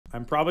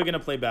I'm probably going to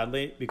play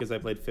badly because I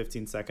played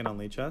 15-second on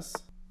Lichess.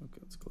 Okay,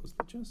 let's close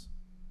Lichess.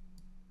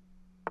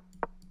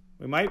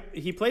 We might...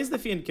 He plays the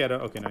Fianchetto.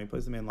 Okay, no, he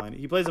plays the main line.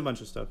 He plays a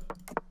bunch of stuff.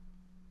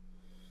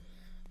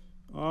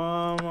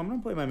 I'm going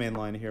to play my main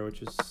line here,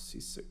 which is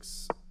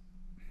C6.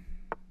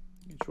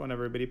 Each one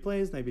everybody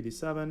plays. Knight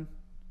d7.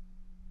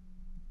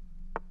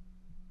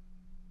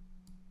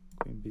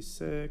 Queen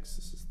b6.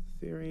 This is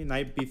the theory.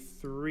 Knight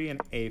b3 and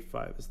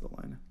a5 is the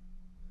line.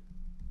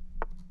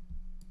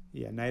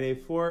 Yeah, knight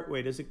a4.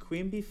 Wait, is it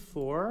queen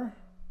b4?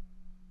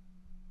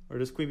 Or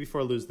does queen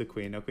b4 lose the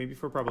queen? No, queen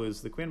b4 probably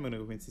loses the queen. I'm going to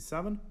go queen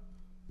c7.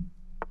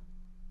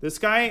 This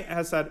guy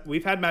has had...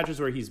 We've had matches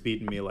where he's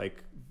beaten me,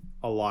 like,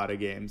 a lot of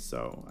games,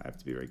 so I have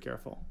to be very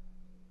careful.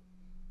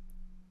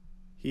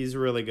 He's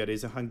really good.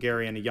 He's a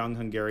young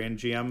Hungarian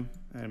GM,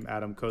 and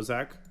Adam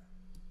Kozak.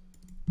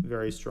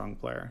 Very strong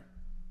player.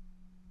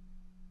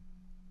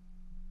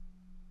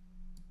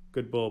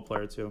 Good bullet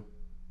player, too.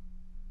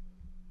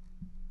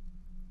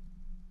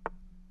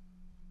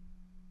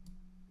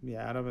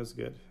 Yeah, Adam is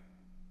good.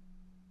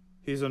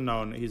 He's a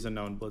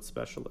known blitz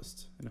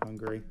specialist in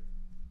Hungary.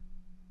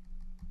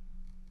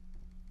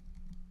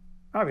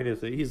 I mean,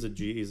 he's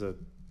a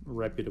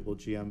reputable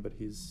GM, but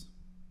he's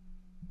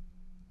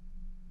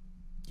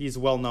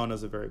well known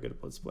as a very good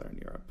blitz player in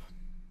Europe.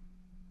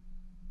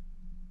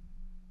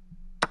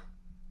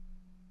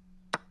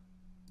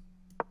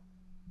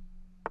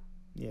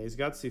 Yeah, he's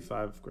got c5.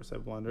 Of course, I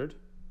blundered.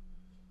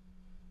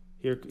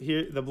 Here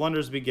the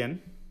blunders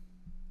begin.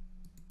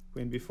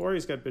 Queen b4.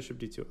 He's got bishop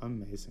d2.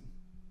 Amazing.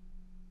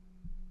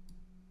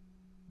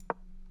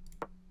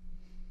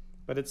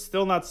 But it's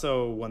still not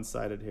so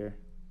one-sided here.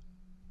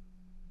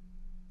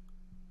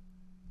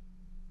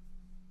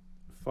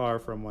 Far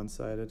from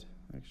one-sided,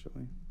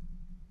 actually.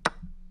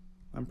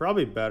 I'm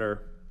probably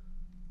better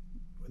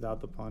without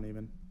the pawn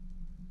even.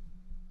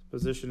 His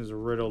position is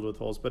riddled with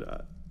holes, but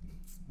I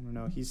don't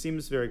know. He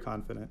seems very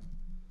confident.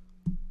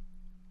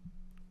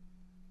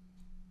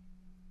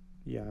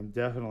 Yeah, I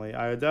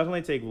would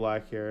definitely take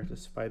black here,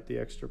 despite the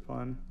extra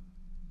pawn.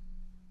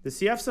 Does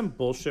he have some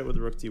bullshit with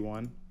rook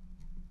d1?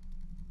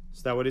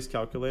 Is that what he's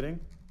calculating?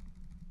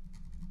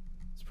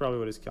 It's probably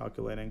what he's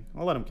calculating.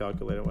 I'll let him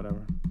calculate it,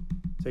 whatever.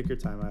 Take your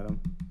time, Adam.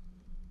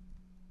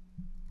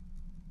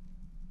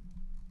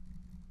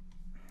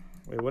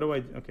 Wait, what do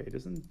I... Okay, he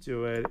doesn't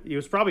do it. He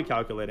was probably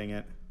calculating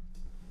it.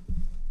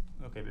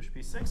 Okay, bishop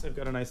e6. I've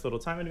got a nice little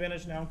time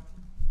advantage now.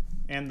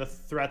 And the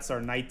threats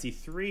are knight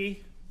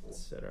d3,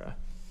 etc.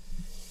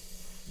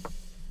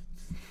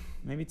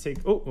 Maybe take...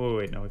 Oh,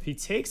 wait, no. If he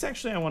takes,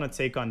 actually, I want to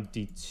take on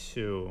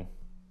d2.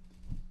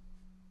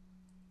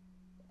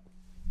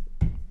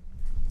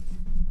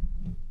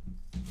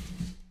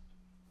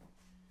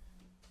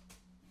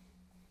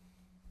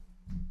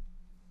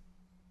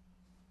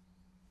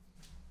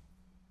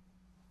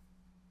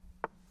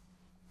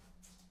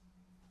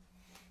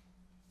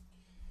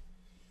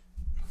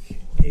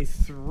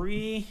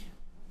 A3.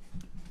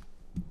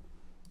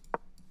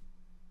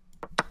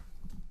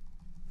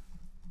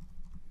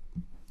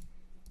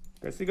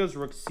 I guess he goes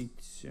rook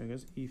c2. I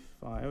guess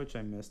e5, which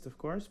I missed, of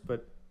course,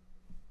 but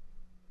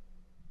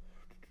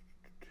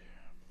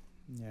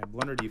yeah,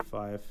 blundered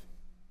e5.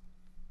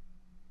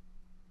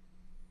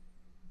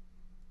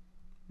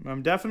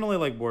 I'm definitely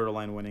like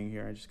borderline winning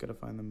here. I just gotta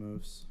find the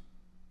moves.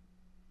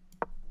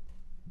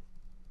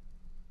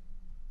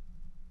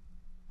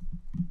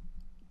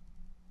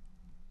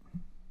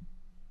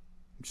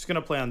 I'm just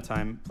gonna play on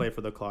time, play for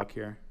the clock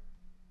here.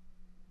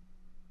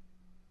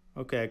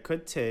 Okay, I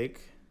could take.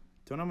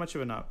 Don't know much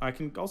of enough. I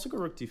can also go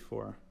rook d4.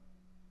 Or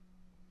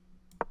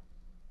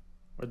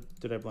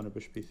did I blunder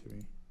bishop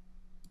b3?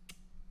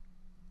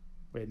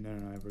 Wait, no,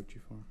 I have rook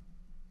g4.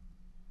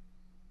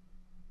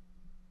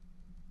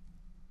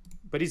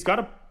 But he's got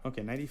a...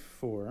 Okay, knight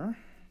e4.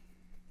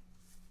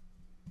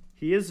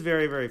 He is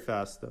very, very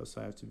fast, though,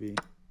 so I have to be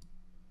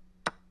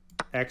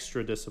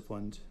extra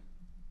disciplined.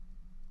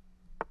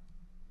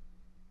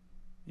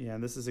 Yeah,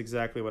 and this is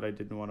exactly what I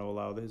didn't want to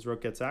allow. His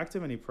rook gets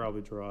active, and he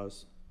probably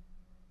draws.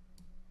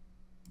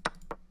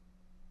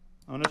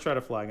 I'm going to try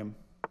to flag him.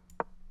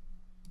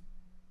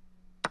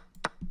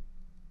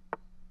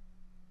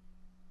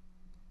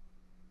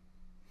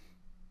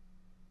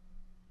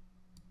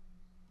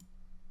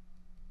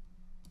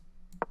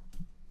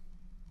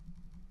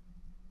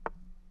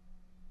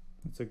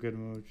 That's a good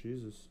move,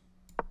 Jesus.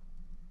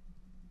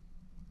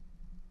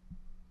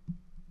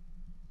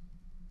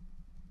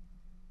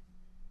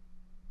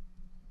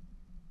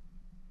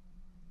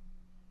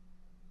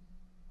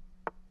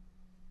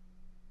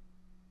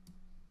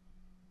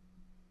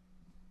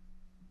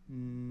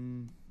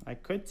 I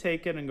could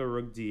take it and go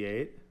rook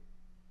d8.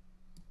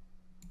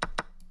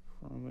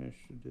 Probably I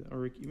should do that.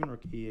 Or even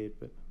rook e8,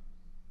 but...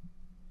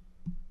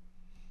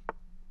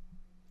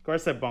 Of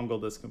course I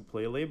bungled this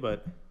completely,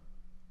 but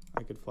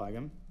I could flag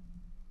him.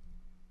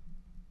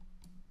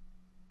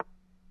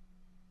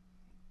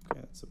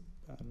 Okay, that's a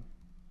bad one.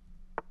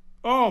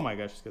 Oh my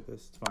gosh, let's get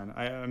this. It's fine.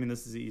 I mean,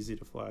 this is easy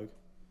to flag.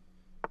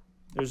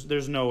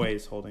 There's no way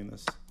he's holding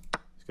this.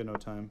 He's got no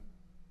time.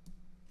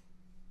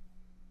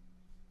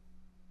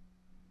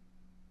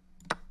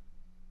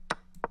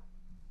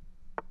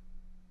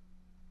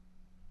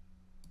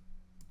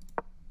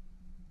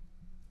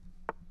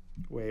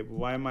 Wait,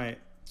 why am I...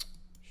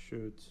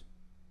 Shoot. Just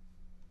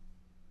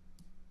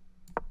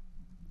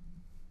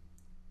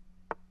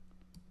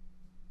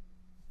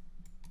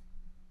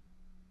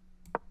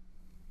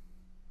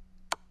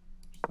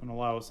don't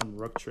allow some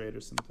rook trade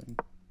or something.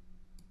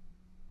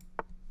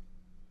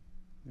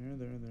 There.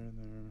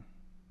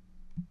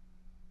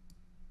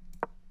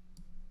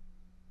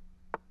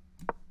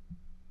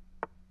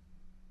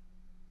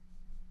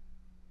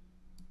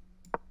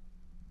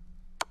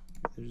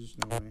 There's just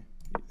no way.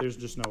 There's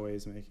just no way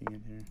he's making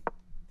it here.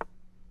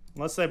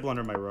 Unless I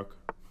blunder my rook.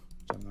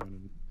 Which I'm not gonna...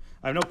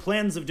 I have no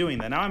plans of doing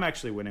that. Now I'm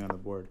actually winning on the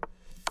board.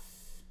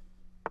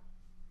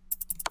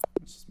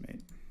 Let's just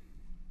mate.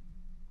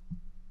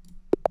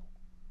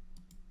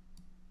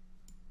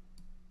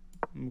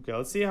 Okay,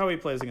 let's see how he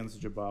plays against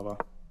Jababa.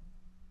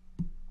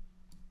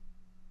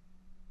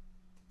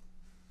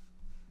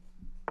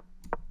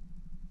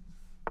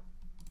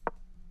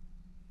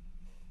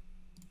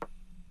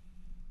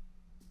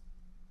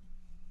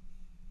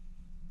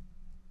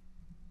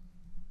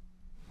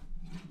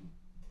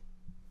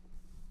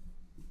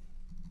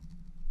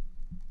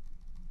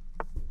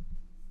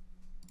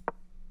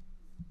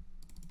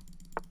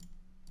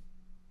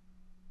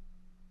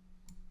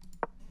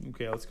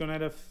 Okay, let's go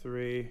knight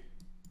f3,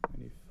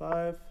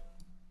 95,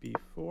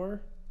 b4,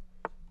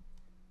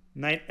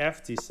 knight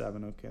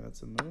ft7. Okay,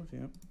 that's a move,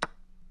 yeah.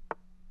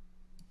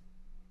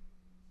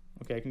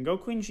 Okay, I can go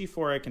queen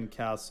g4, I can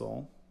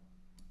castle.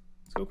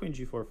 Let's go queen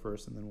g4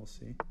 first, and then we'll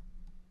see.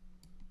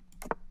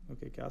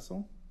 Okay,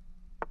 castle.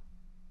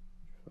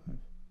 G5.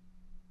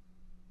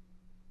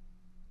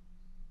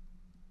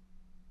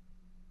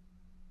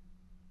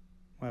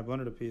 Oh, I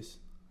blundered a piece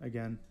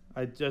again.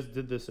 I just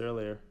did this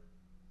earlier.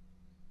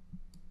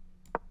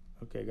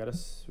 Okay, gotta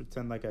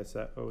pretend like I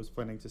said I was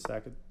planning to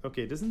sack it.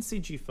 Okay, doesn't see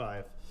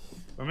g5.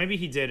 Or maybe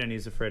he did and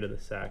he's afraid of the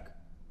sack.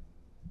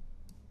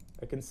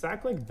 I can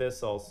sack like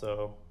this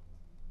also,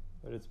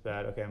 but it's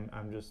bad. Okay,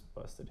 I'm just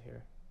busted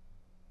here.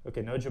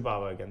 Okay, no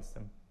Jababa against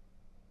him.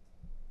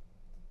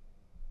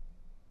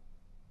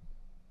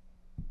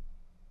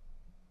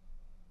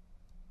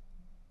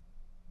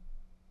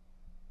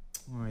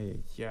 Oh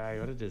yeah,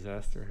 what a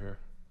disaster here.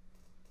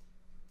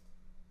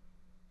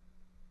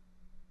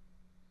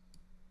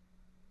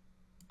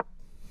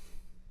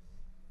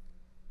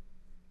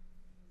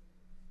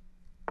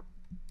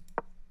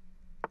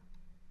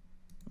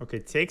 Okay,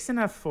 takes an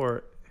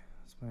f4.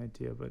 That's my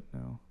idea, but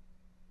no.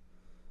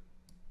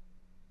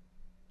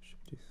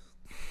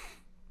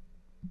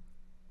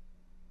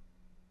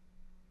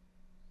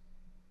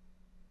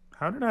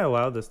 How did I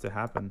allow this to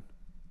happen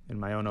in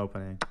my own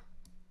opening?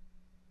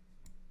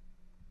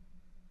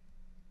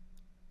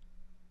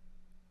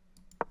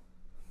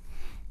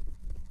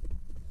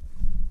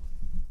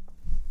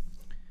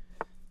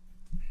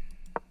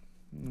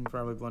 I'll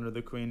probably blunder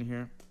the queen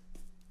here.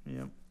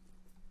 Yep.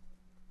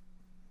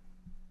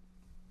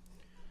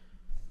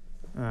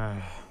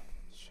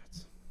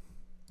 Shit.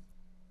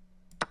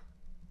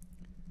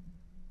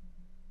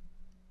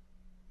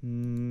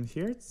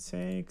 Here it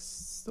takes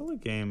still a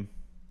game.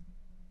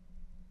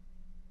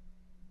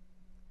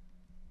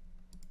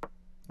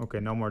 Okay,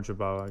 no more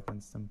Jababa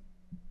against him.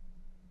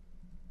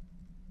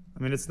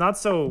 I mean, it's not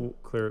so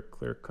clear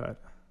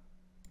cut.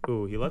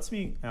 Ooh, he lets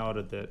me out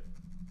of it.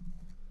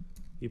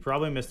 He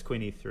probably missed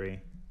queen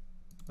e3.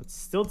 It's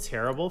still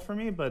terrible for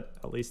me, but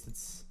at least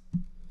it's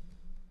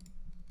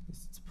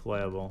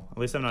playable. At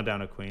least I'm not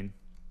down a queen.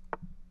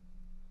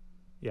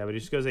 Yeah, but he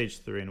just goes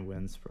h3 and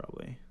wins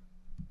probably.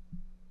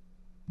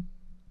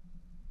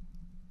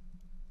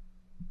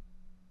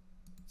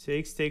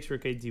 Takes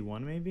rook a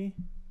d1 maybe.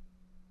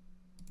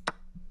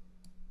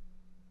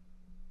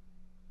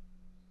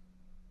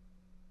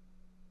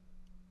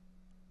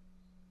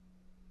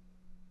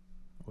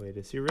 Wait,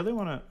 does he really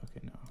want to?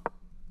 Okay, no.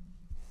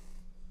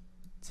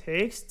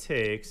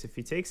 Takes. If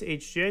he takes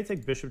hg, I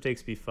take bishop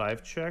takes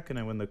b5 check, and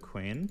I win the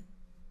queen.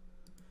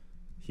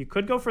 He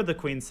could go for the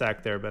queen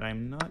sack there, but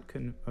I'm not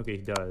okay,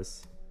 he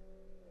does.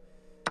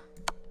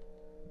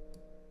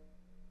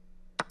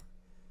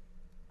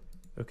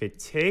 Okay,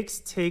 takes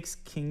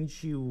king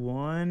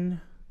g1.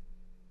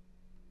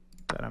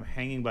 God, I'm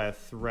hanging by a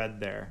thread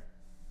there.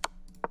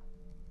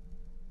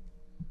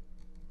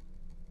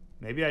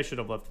 Maybe I should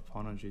have left the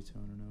pawn on g2, I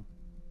don't know.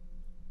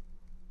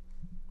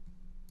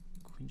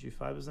 Queen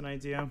g5 is an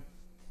idea.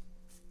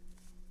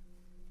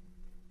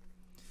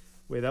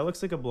 Wait, that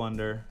looks like a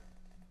blunder.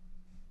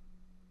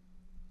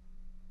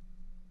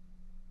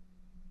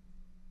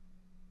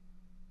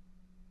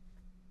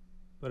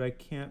 But I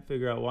can't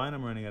figure out why, and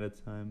I'm running out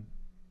of time.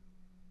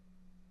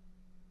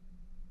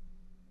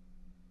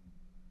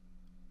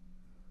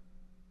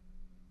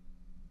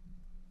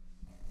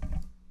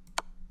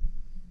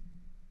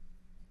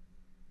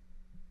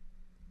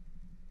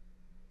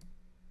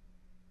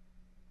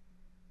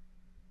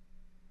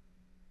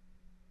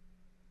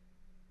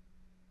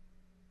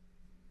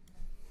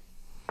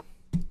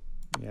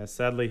 Yeah,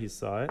 sadly he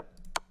saw it.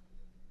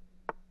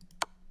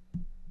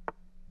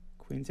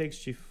 Queen takes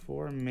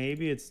g4.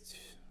 Maybe it's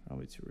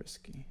probably too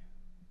risky.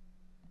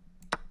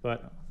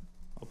 But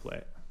I'll play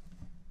it.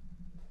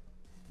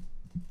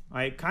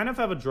 I kind of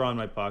have a draw in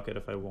my pocket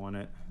if I want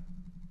it.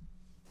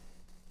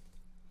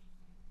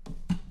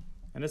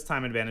 And his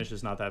time advantage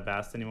is not that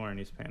vast anymore, and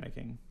he's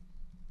panicking.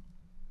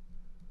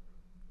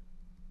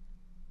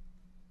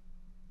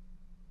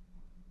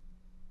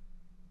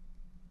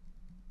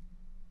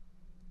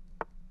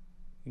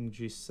 King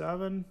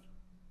G7,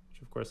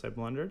 which of course I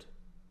blundered.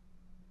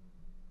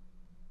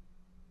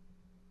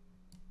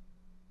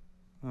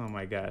 Oh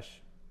my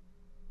gosh.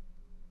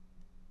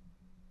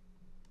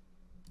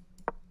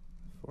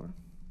 4.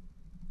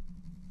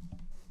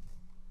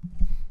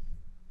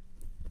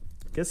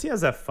 Guess he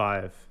has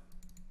F5.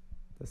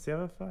 Does he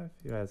have F5?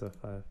 He has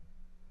F5.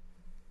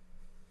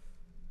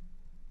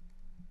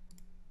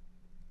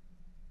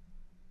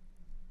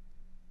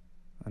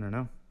 I don't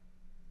know.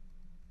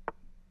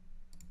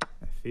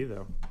 FE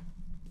though.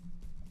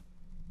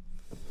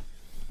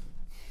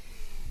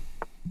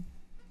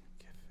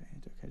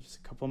 Okay, just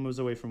a couple moves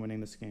away from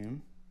winning this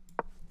game.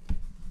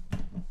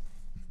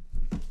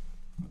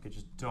 Okay,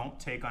 just don't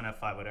take on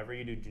F5. Whatever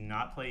you do, do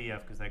not play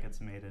EF because that gets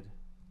mated.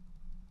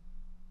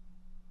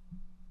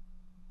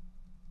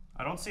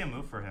 I don't see a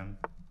move for him.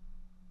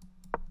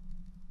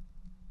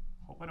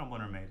 Hope I don't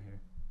blunder mate here.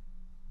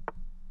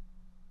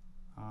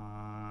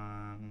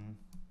 I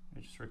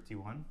just rook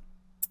D1.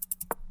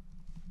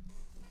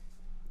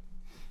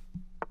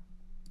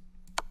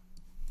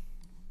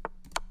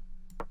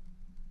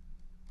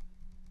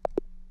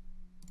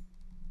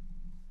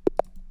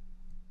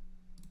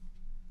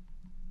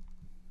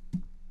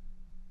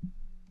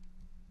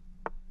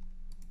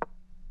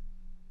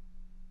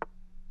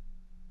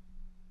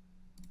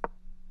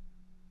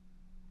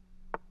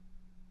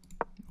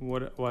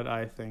 What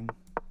I think.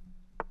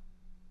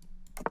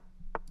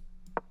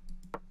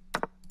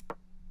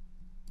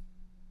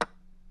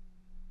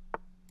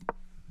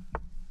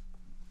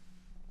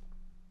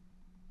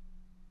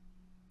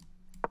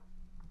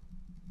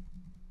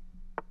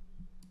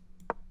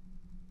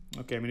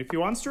 Okay, I mean, if he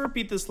wants to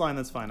repeat this line,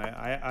 that's fine.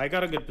 I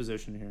got a good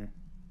position here.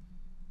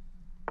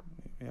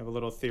 We have a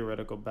little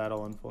theoretical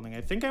battle unfolding.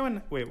 I think I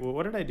went... Wait, well,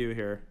 what did I do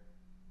here?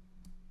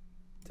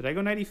 Did I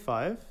go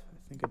 95?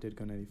 I think I did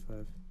go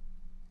 95.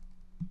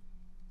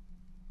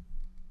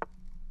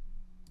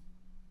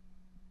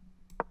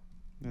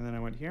 And then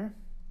I went here?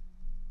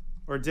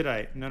 Or did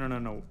I? No.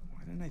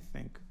 Why didn't I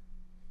think?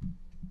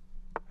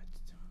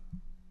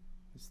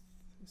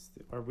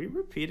 Are we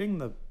repeating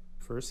the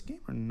first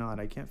game or not?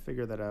 I can't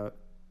figure that out.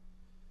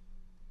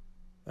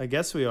 I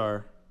guess we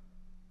are.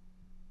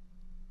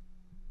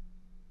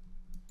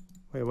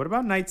 Wait, what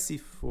about knight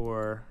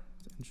c4?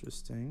 It's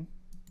interesting.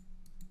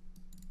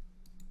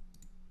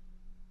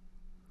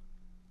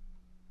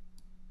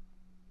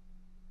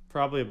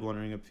 Probably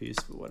blundering a piece,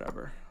 but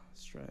whatever.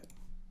 Let's try it.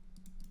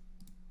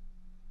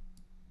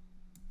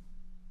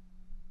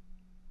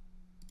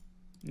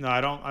 No,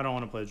 I don't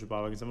want to play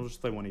Jababa because I'm gonna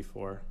just play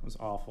 1e4. It was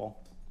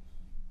awful.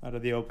 Out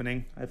of the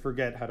opening. I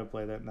forget how to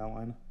play that in that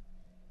line.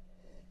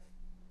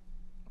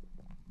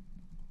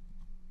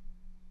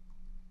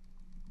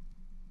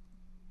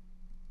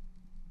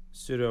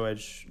 Pseudo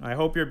edge. I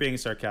hope you're being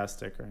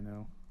sarcastic right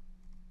now.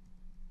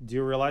 Do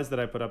you realize that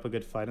I put up a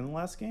good fight in the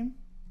last game?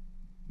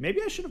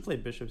 Maybe I should have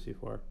played bishop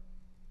c4.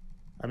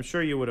 I'm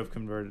sure you would have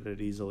converted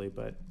it easily,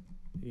 but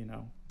you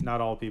know,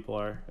 not all people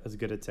are as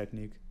good at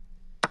technique.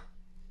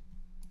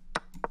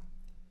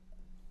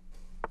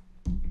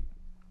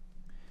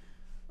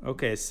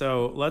 Okay,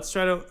 so let's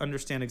try to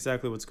understand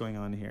exactly what's going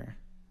on here.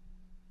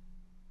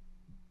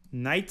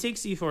 Knight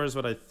takes e4 is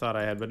what I thought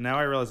I had, but now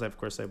I realize, of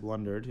course, I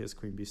blundered. He has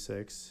queen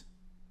b6.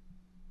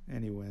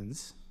 And he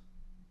wins.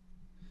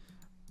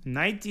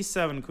 Knight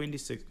d7, queen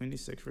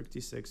d6, rook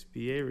d6,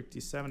 ba, rook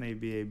d7, a,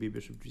 b,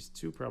 bishop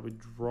d2, probably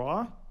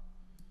draw.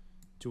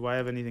 Do I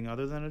have anything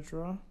other than a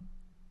draw?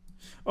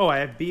 Oh, I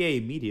have ba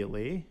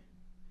immediately.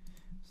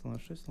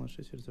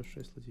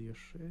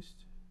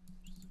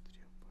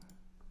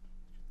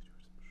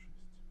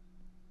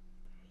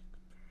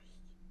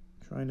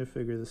 Trying to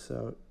figure this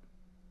out.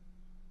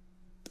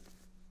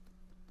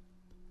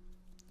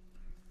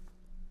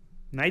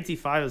 Knight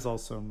d5 is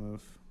also a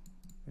move.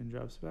 And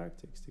drops back.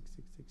 Takes.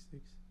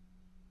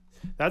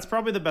 That's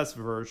probably the best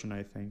version,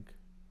 I think.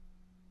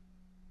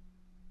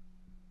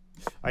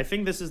 I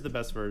think this is the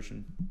best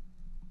version.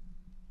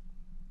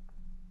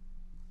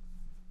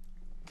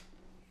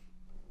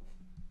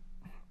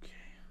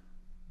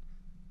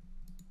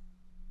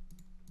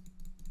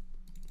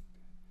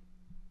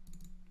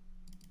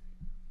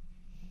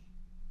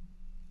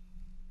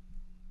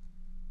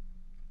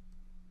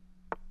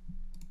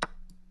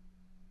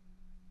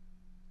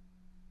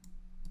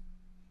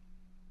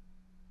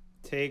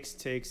 Okay. Takes.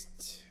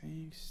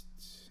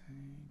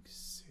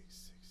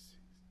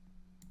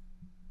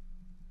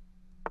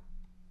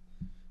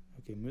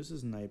 Okay, moves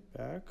his knight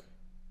back.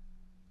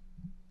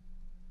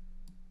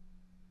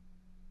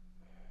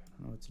 I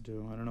don't know what to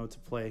do. I don't know what to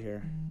play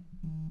here.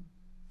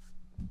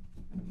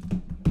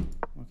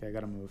 Okay, I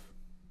gotta move.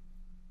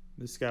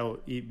 This guy will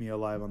eat me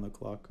alive on the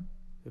clock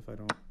if I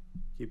don't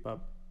keep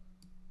up.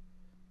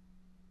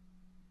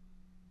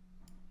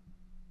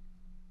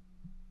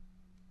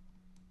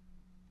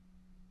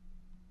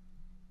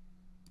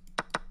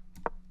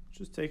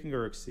 Just taking a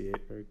rook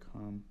c8, very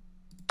calm.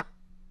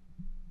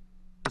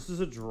 This is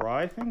a draw,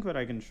 I think, but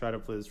I can try to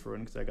play this for win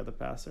because I got the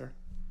passer.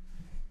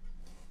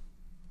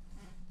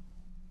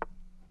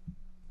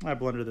 I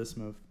blundered this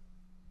move.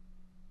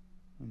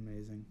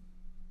 Amazing.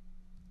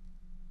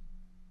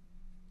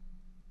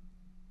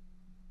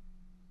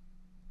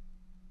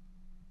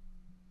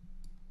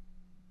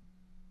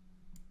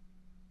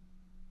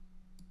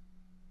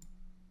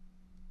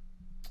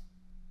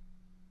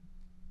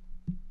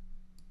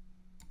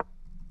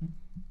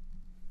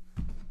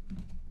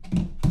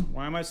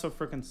 Why am I so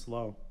freaking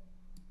slow?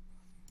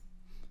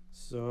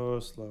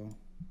 So slow.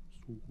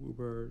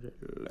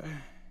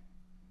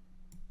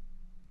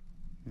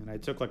 And I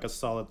took like a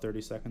solid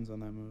 30 seconds on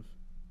that move.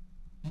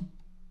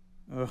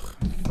 Ugh,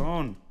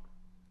 phone.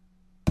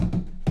 I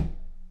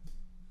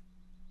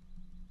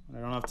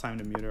don't have time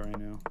to mute it right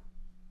now.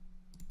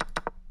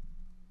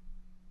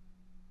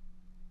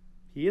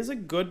 He is a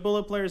good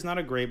bullet player. He's not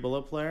a great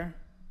bullet player.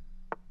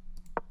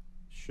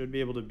 Should be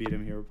able to beat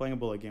him here. We're playing a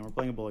bullet game. We're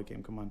playing a bullet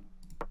game. Come on.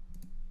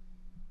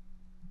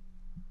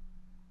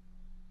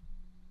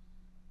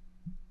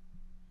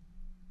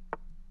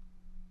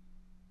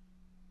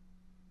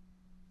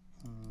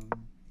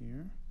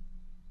 Here.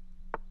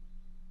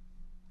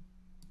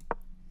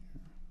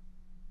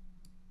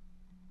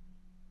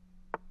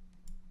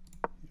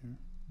 Here.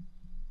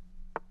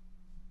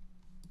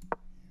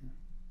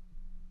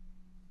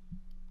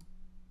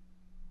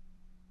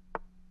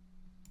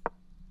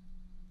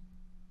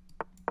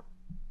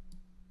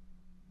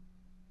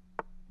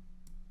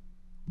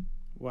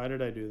 Why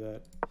did I do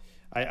that?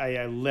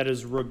 I let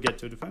his rook get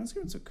to a defense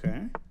game. It's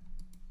okay.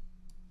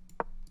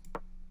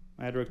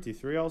 I had rook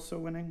d3 also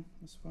winning.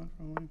 That's fine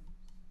for winning.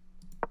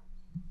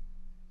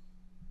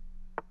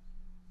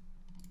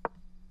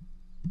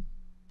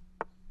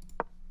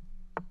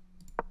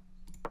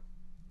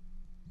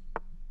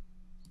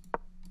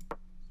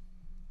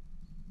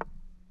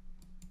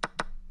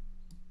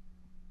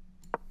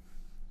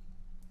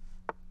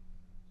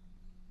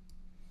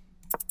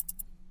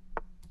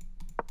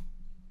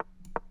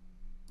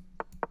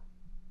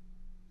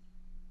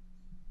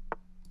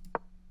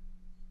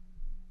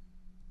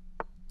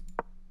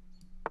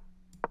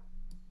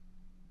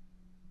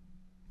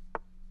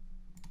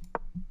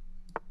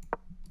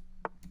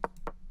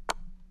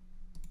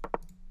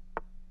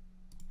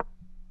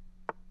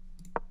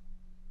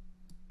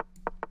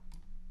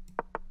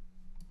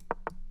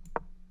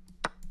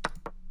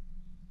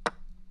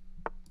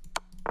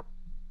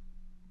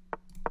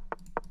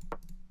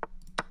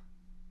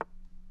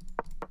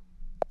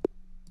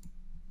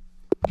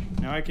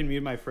 Now I can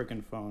mute my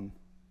frickin' phone.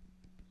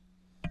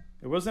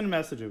 It wasn't a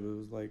message, it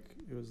was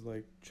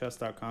like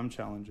chess.com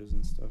challenges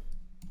and stuff.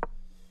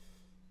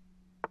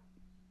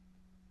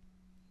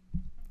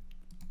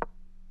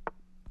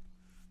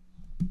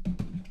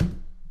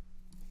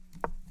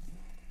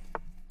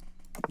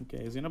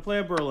 Okay, he's gonna play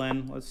a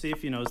Berlin. Let's see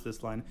if he knows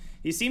this line.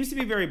 He seems to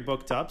be very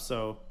booked up,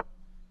 so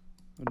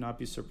would not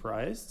be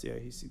surprised. Yeah,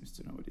 he seems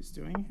to know what he's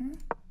doing here.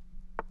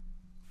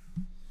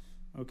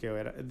 Okay,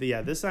 wait.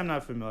 Yeah, this I'm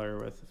not familiar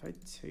with. If I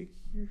take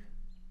here...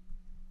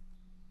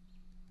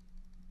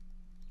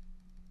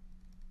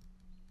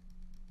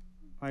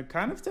 I'm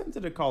kind of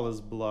tempted to call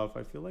his bluff.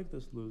 I feel like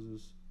this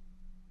loses.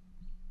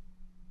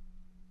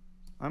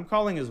 I'm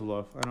calling his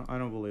bluff. I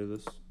don't believe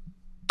this.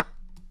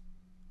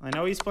 I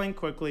know he's playing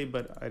quickly,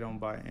 but I don't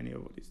buy any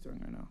of what he's doing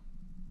right now.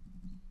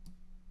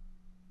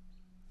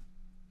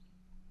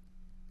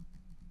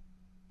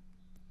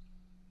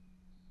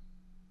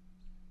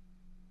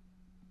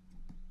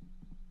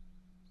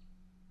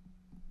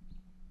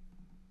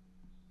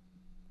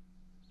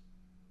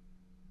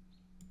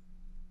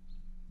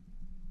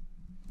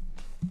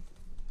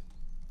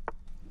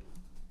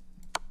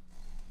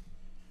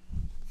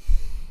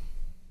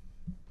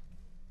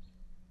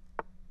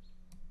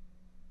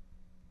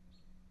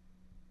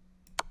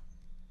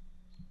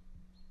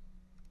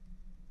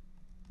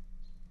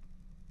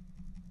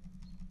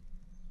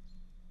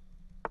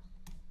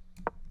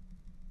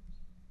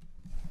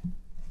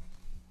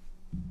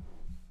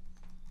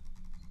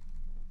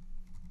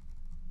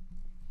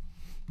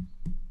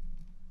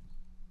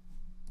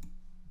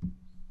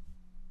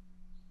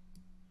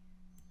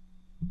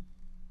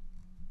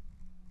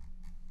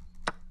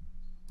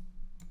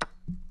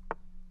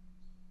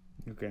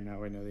 Okay,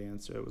 now I know the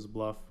answer. It was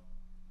bluff.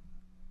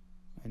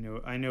 I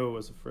knew it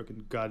was a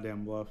freaking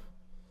goddamn bluff.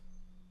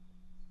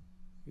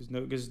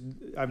 Because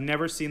I've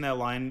never seen that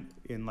line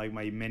in like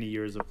my many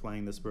years of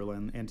playing this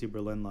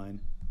anti-Berlin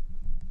line.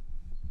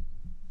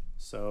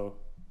 So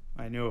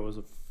I knew it was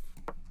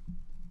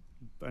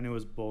I knew it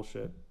was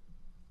bullshit.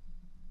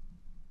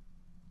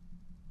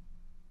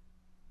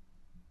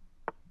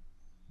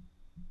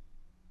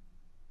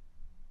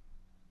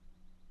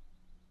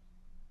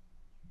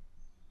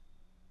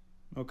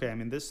 Okay, I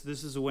mean this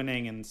is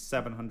winning in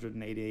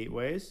 788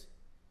 ways.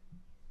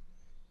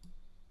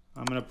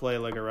 I'm gonna play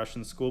like a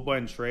Russian schoolboy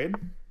and trade.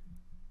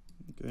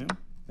 Okay,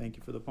 thank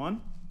you for the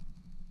pawn.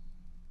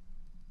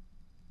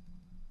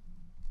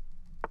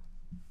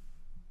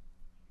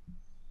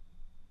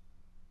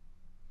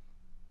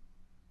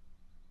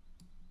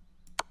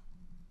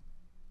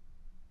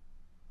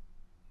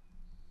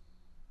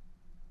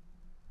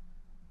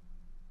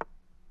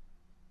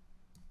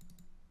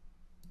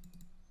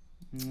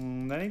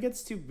 Then he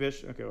gets two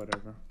bishop. Okay,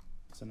 whatever.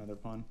 It's another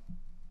pawn.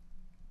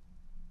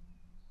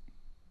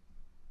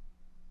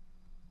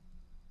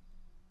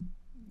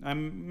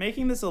 I'm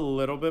making this a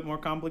little bit more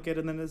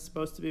complicated than it's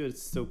supposed to be, but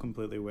it's still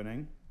completely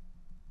winning.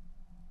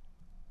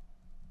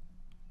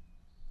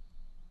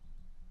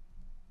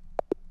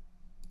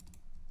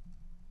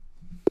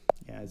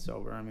 Yeah, it's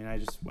over. I mean, I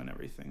just win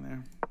everything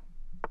there.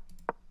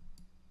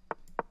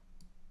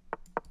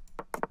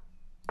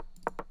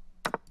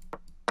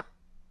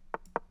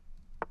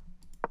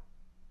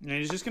 And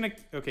he's just gonna,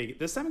 okay,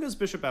 this time it goes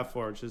bishop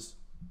f4, which is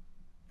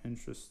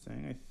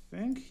interesting. I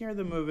think here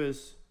the move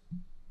is,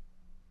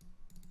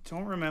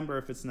 don't remember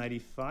if it's knight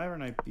e5 or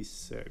knight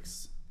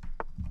b6.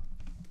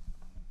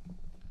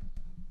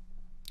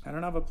 I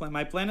don't have a plan.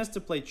 My plan is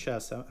to play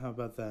chess. How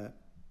about that?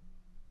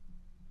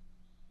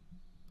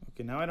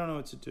 Okay, now I don't know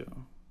what to do.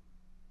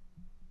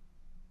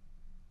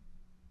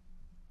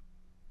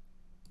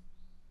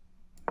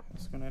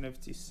 Let's go knight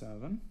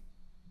f7.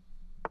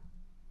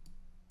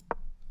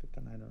 Put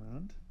the knight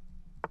around.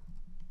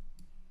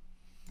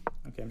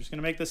 Okay, I'm just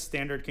gonna make the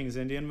standard King's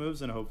Indian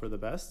moves and hope for the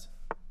best.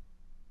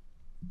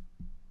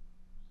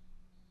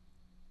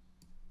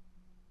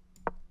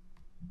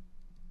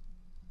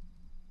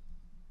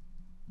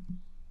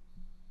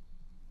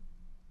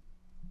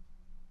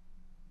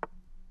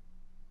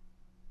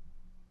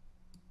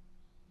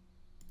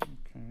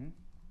 Okay.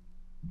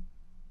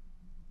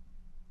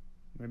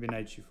 Maybe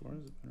knight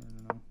g4 is better, I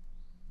don't know.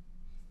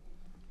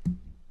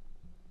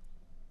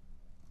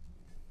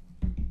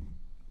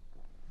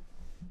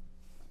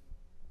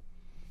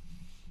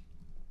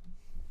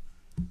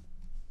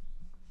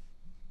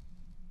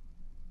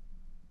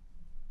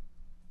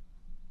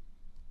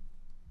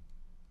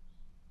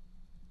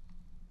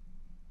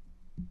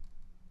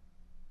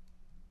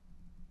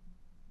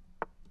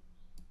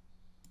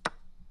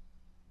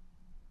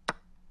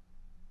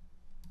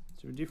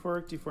 So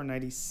d4, d4,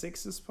 knight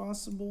e6 is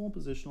possible.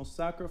 Positional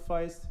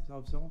sacrifice.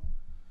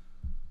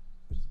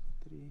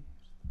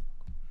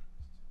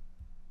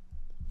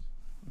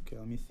 Okay,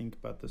 let me think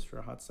about this for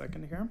a hot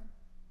second here.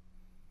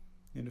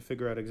 Need to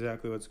figure out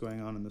exactly what's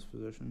going on in this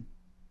position.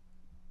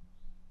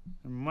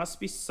 There must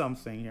be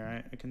something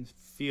here. I can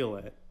feel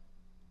it.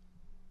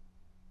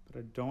 But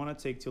I don't want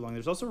to take too long.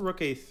 There's also rook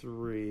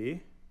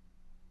a3.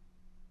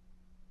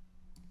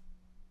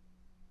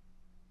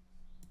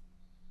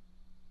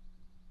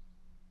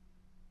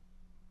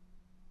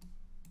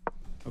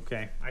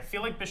 Okay, I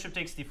feel like bishop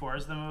takes d4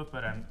 is the move,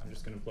 but I'm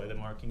just going to play the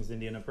more King's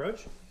Indian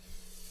approach.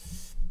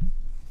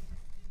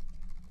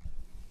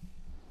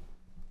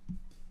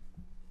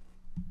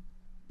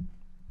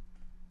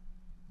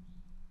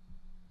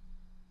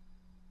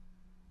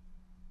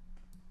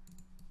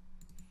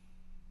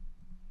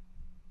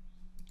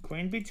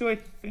 Queen b2, I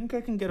think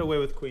I can get away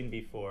with queen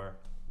b4.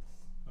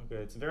 Okay,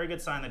 it's a very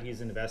good sign that he's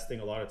investing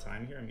a lot of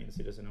time here. It means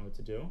he doesn't know what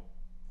to do.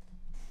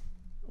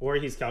 Or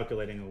he's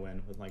calculating a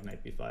win with like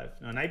knight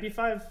b5. No, knight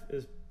b5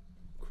 is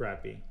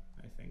crappy,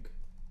 I think.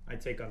 I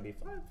take on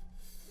b5.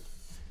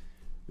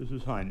 This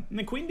is fine. And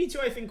then queen b2,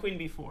 I think queen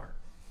b4.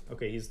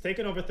 Okay, he's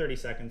taken over 30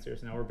 seconds here,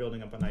 so now we're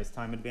building up a nice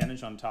time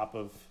advantage on top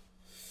of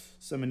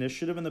some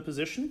initiative in the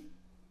position.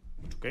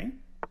 Okay.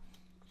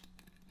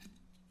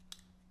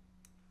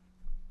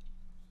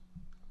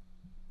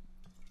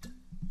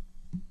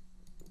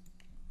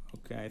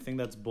 Okay, I think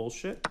that's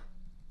bullshit.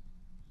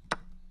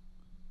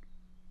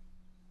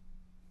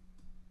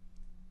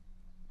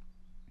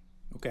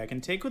 Okay, I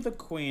can take with the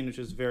queen, which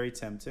is very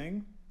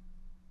tempting.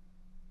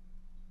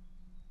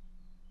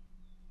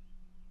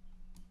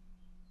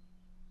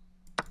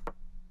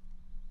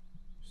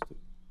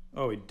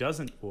 Oh, he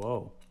doesn't.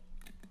 Whoa.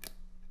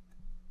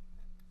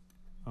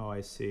 Oh,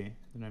 I see.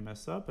 Did I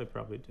mess up? I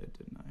probably did,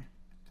 didn't I?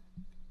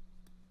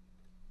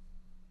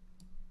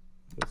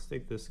 Let's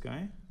take this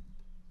guy.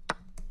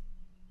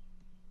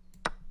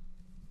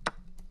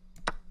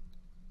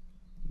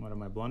 What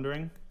am I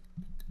blundering?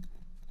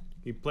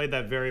 He played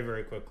that very,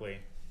 very quickly.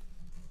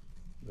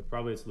 But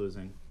probably it's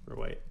losing for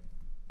white.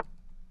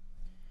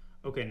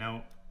 Okay,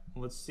 now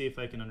let's see if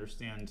I can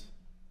understand.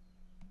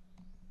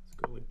 Let's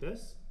go like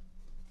this.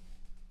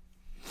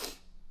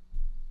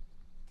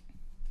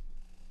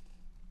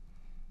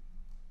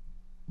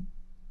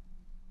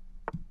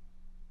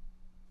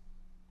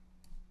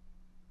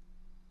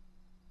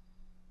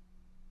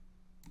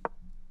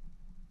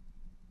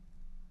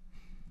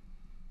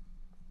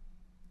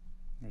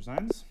 There's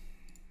signs.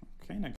 Okay, next.